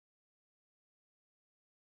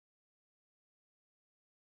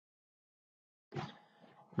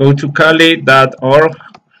Go to kali.org.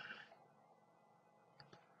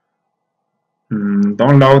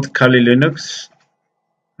 Download Kali Linux.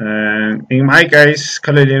 In my case,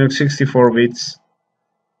 Kali Linux 64 bits.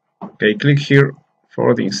 Okay, click here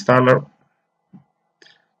for the installer.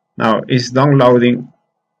 Now it's downloading.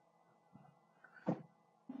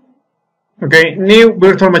 Okay, new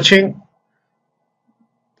virtual machine.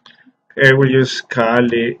 Okay, we'll use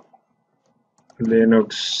Kali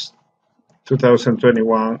Linux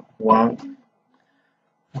 2021-1.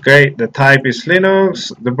 Okay, the type is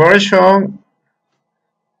Linux. The version,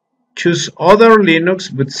 choose other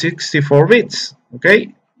Linux with 64 bits.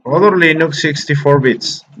 Okay, other Linux 64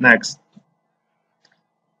 bits. Next.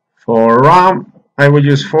 For RAM, I will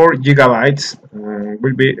use 4 gigabytes.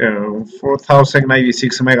 Will be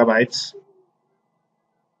 4096 megabytes.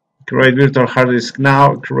 Create virtual hard disk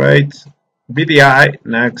now. Create VDI.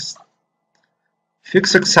 Next.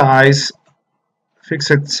 Fixed size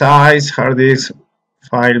hard disk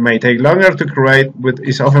file may take longer to create, but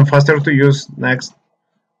is often faster to use. Next.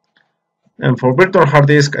 And for virtual hard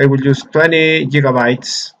disk, I will use 20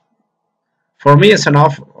 gigabytes. For me, it's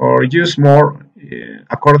enough, or use more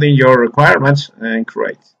according to your requirements, and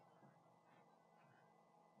create.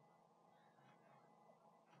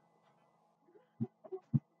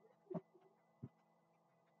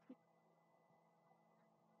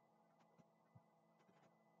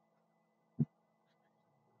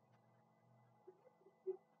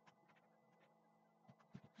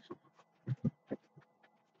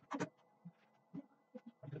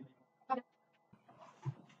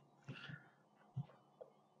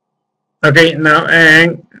 Okay, now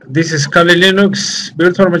and this is Kali Linux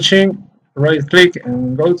virtual machine. Right click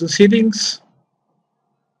and go to settings.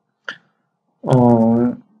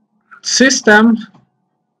 On system,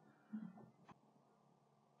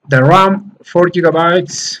 the RAM 4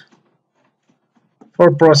 gigabytes.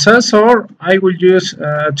 For processor, I will use 2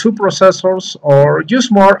 processors or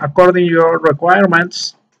use more according to your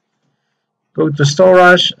requirements. Go to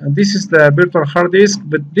storage, and this is the virtual hard disk,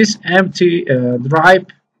 but this empty drive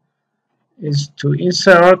is to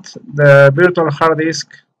insert the virtual hard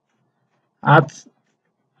disk. Add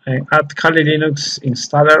Kali Linux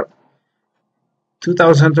installer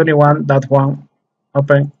 2021.1.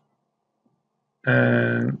 Open.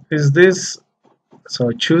 Is this?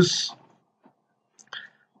 So choose.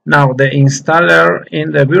 Now the installer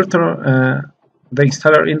in the virtual, the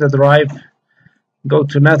installer in the drive. Go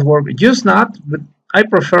to network. Use NAT, but I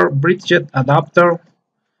prefer Bridget adapter.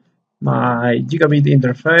 My gigabit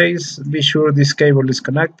interface. Be sure this cable is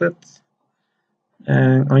connected.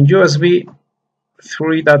 And on USB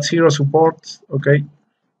 3.0 support. Okay.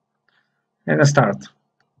 And start.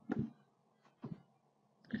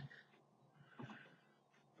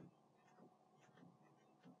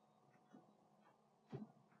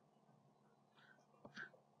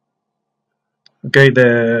 Okay,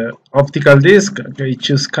 the optical disk. Okay,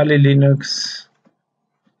 choose Kali Linux.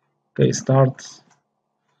 Okay, start.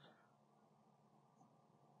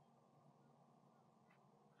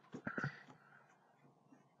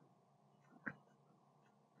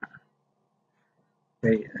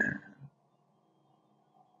 Okay.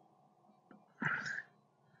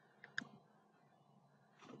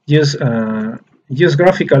 Use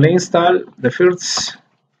graphical install. The first.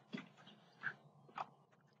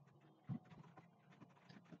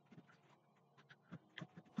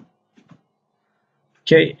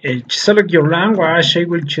 Okay, select your language. I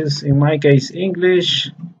will choose, in my case, English.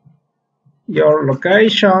 Your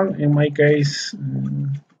location, in my case,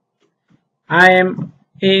 I am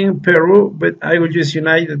in Peru, but I will use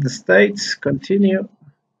United States. Continue.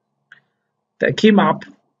 The key map.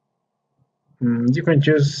 You can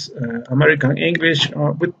choose American English,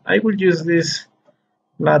 but I will use this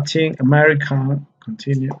Latin American.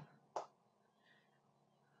 Continue.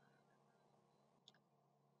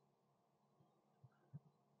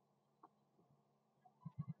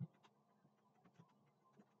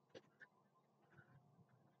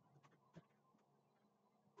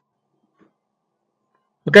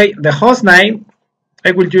 Okay, the host name,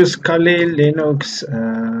 I will use Kali Linux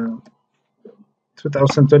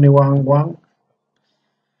 2021-1.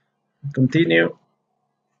 Continue.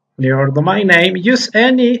 Your domain name, use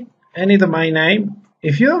any domain name.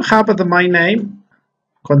 If you don't have a domain name,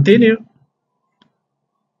 continue.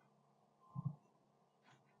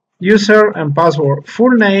 User and password.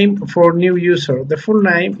 Full name for new user. The full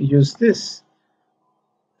name, use this.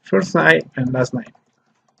 First name and last name.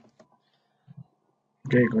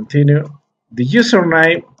 Okay, continue. The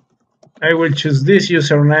username, I will choose this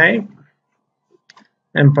username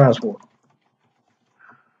and password.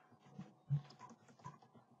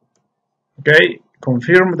 Okay,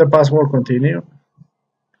 confirm the password, continue.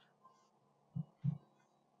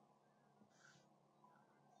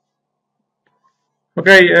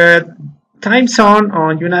 Okay, time zone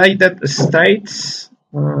on United States.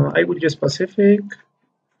 I will use Pacific.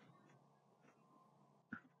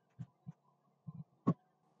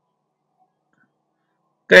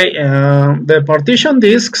 Okay, the partition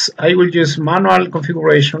disks, I will use manual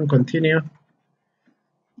configuration, continue.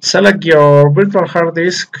 Select your virtual hard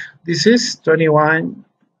disk. This is 21.5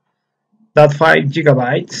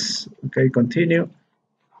 gigabytes. Okay, continue.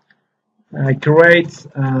 Create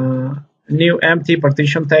new empty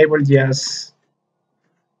partition table, yes.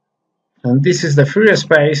 And this is the free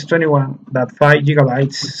space, 21.5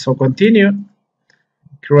 gigabytes. So continue.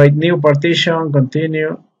 Create new partition,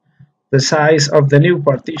 continue. The size of the new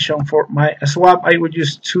partition for my swap, I would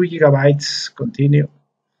use 2 gigabytes, continue.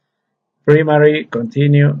 Primary,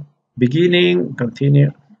 continue. Beginning,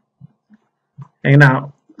 continue. And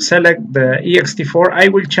now select the ext4. I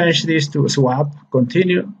will change this to swap,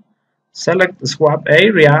 continue. Select the swap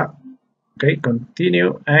area, okay,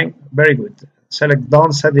 continue, and very good. Select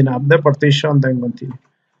done setting up the partition, then continue.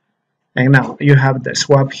 And now you have the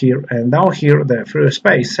swap here, and down here the free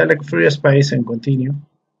space. Select free space and continue.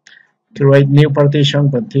 Create new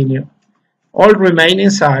partition, continue. All remaining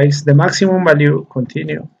size, the maximum value,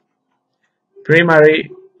 continue.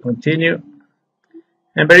 Primary, continue.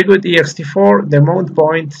 And very good, ext4, the mount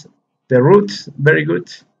point, the root, very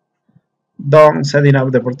good. Done setting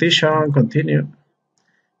up the partition, continue.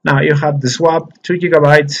 Now you have the swap, 2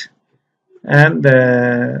 gigabytes, and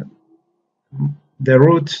the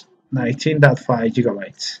root, 19.5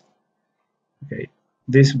 gigabytes. Okay,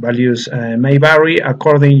 these values may vary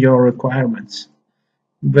according to your requirements,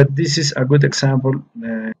 but this is a good example.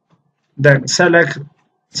 Then select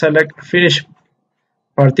finish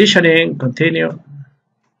partitioning, continue.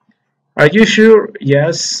 Are you sure?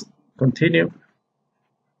 Yes, continue.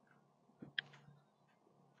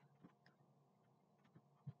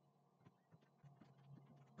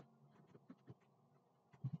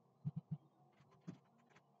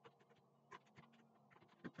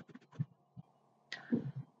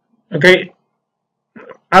 Okay,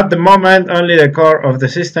 at the moment only the core of the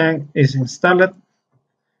system is installed.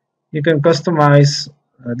 You can customize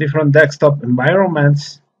different desktop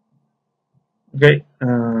environments. Okay,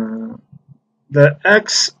 the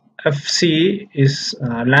XFC is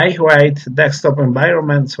a lightweight desktop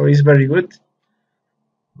environment, so it's very good.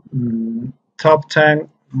 Top 10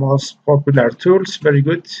 most popular tools, very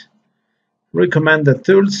good. Recommended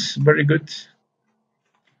tools, very good.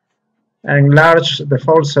 And large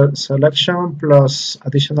default selection plus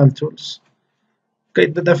additional tools.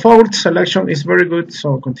 Okay, the default selection is very good,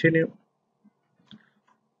 so continue.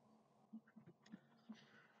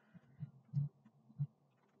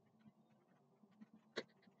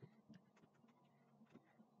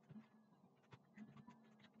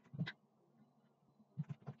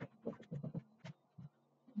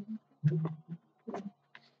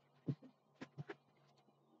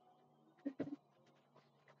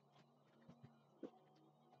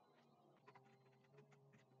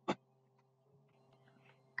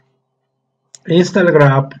 Install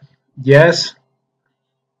grab, yes,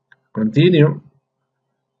 continue.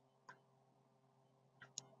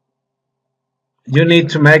 You need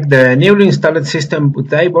to make the newly installed system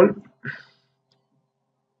bootable.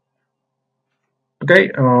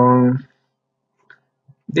 Okay,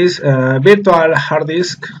 this virtual hard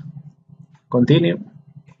disk, continue.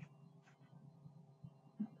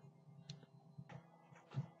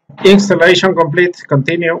 Installation complete,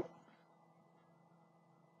 continue.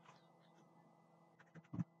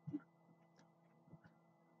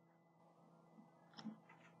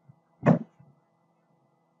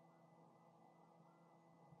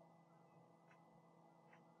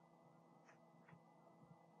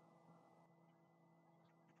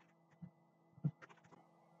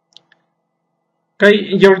 Okay,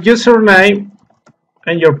 your username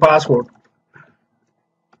and your password.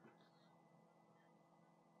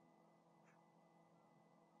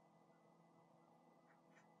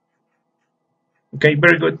 Okay,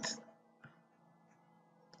 very good.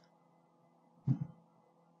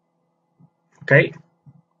 Okay,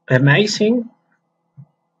 amazing.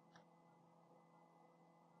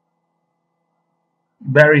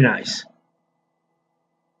 Very nice.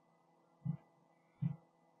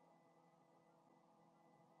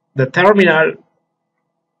 The terminal.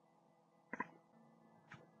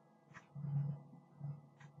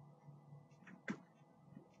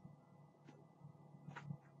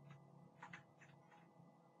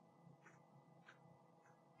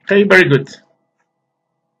 Okay, very good.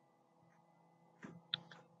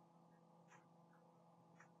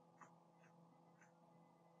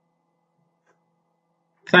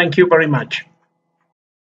 Thank you very much.